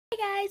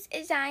guys,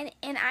 it's Zion,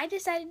 and I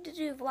decided to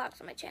do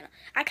vlogs on my channel.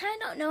 I kind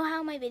of don't know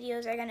how my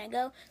videos are going to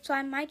go, so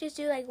I might just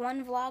do like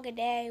one vlog a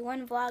day,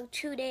 one vlog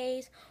 2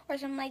 days, or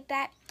something like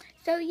that.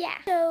 So yeah,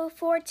 so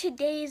for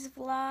today's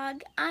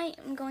vlog, I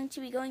am going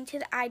to be going to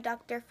the eye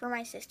doctor for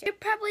my sister. You're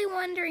probably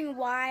wondering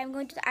why I'm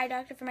going to the eye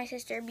doctor for my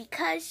sister,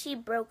 because she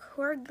broke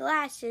her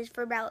glasses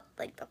for about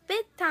like the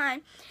 5th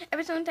time.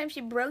 Every single time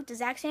she broke the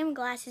exact same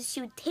glasses, she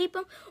would tape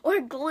them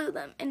or glue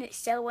them, and it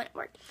still wouldn't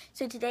work.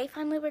 So today,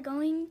 finally, we're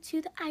going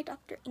to the eye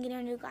doctor and getting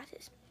our new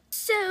glasses.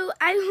 So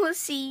I will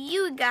see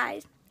you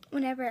guys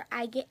whenever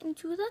I get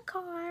into the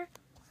car.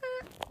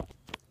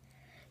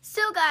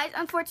 So guys,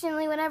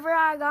 unfortunately, whenever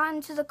I got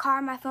into the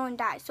car, my phone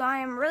died. So I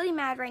am really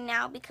mad right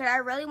now because I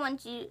really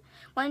wanted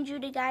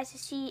you guys to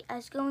see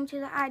us going to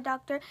the eye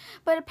doctor.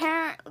 But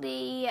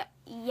apparently,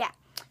 yeah.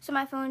 So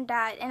my phone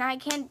died and I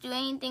can't do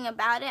anything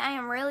about it. I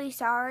am really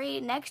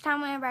sorry. Next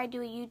time whenever I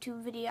do a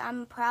YouTube video,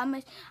 I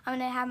promise I'm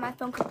going to have my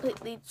phone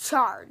completely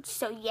charged.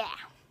 So yeah.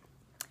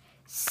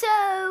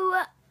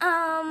 So,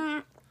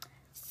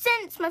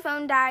 since my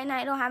phone died and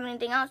I don't have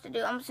anything else to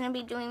do, I'm just going to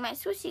be doing my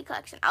Squishy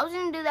collection. I was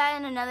going to do that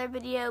in another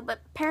video, but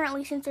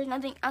apparently since there's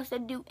nothing else to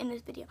do in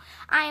this video,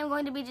 I am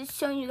going to be just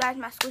showing you guys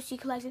my Squishy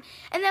collection.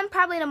 And then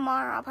probably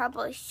tomorrow I'll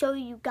probably show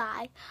you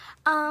guys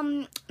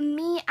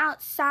me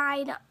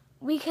outside,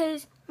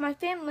 because my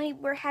family,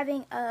 we're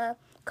having a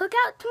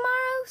cookout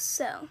tomorrow.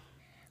 So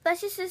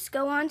let's just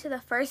go on to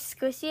the first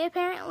Squishy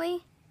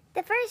apparently.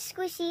 The first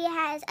Squishy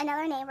has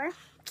another neighbor,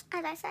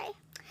 as I say.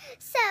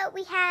 So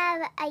we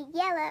have a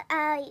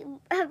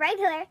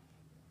regular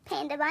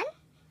panda bun.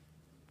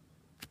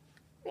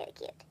 Really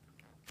cute.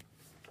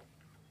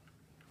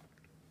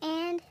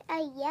 And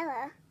a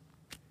yellow.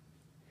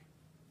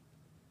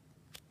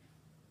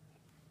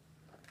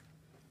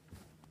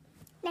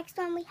 Next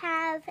one we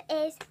have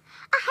is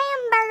a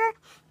hamburger.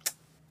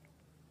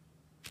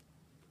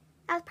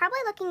 I was probably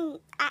looking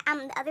at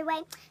the other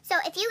way. So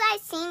if you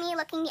guys see me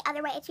looking the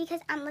other way, it's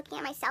because I'm looking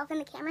at myself in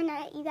the camera,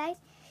 not at you guys.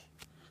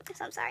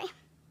 So I'm sorry.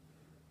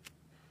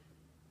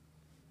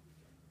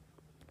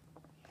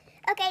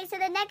 Okay, so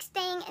the next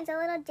thing is a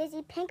little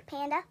Dizzy pink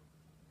panda.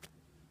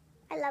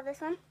 I love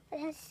this one.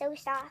 It's so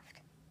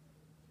soft.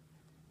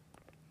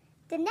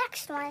 The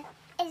next one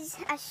is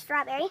a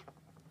strawberry.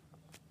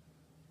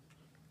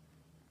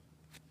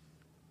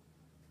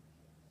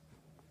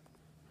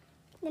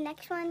 The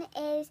next one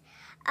is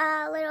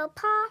a little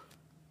paw,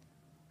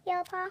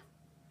 yellow paw,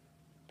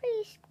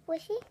 pretty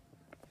squishy.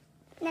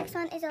 Next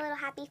one is a little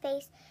happy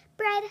face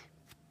bread,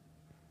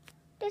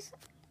 just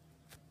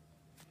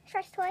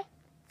stretch toy.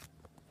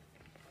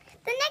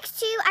 The next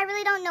two, I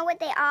really don't know what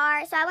they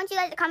are, so I want you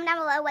guys to comment down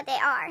below what they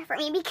are for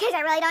me, because I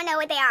really don't know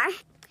what they are.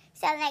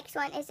 So the next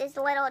one is this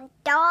little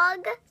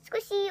dog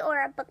squishy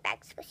or a book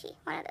bag squishy,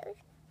 one of those.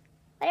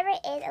 Whatever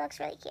it is, it looks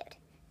really cute.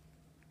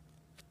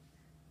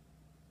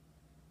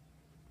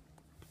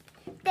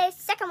 The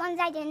second ones,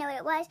 I didn't know what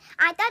it was.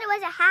 I thought it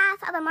was a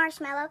half of a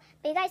marshmallow,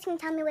 but you guys can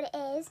tell me what it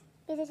is,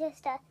 because it's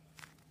just a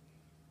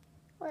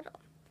little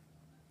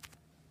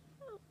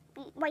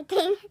white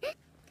thing.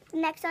 The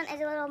next one is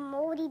a little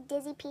moldy,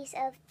 Dizzy piece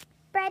of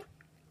bread.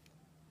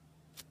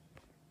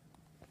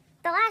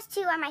 The last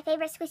two are my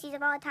favorite Squishies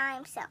of all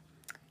time, so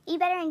you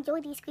better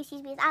enjoy these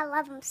Squishies because I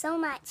love them so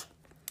much.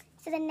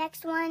 So the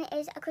next one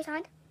is a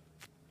croissant.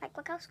 Like,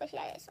 look how squishy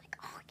that is. Like,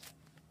 oh,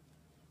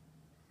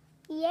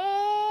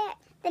 yeah.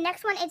 The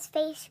next one, its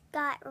face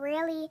got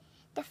really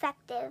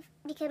defective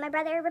because my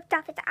brother ripped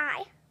off its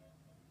eye.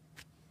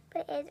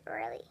 But it is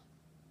really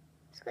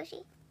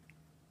squishy.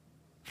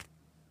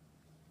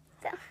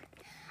 So,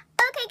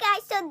 okay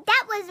guys, so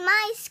that was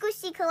my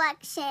Squishy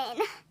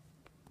collection.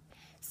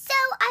 So,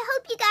 I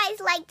hope you guys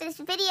liked this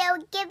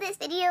video. Give this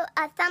video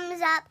a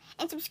thumbs up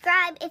and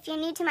subscribe if you're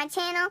new to my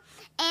channel.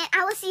 And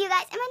I will see you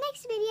guys in my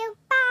next video.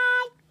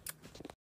 Bye!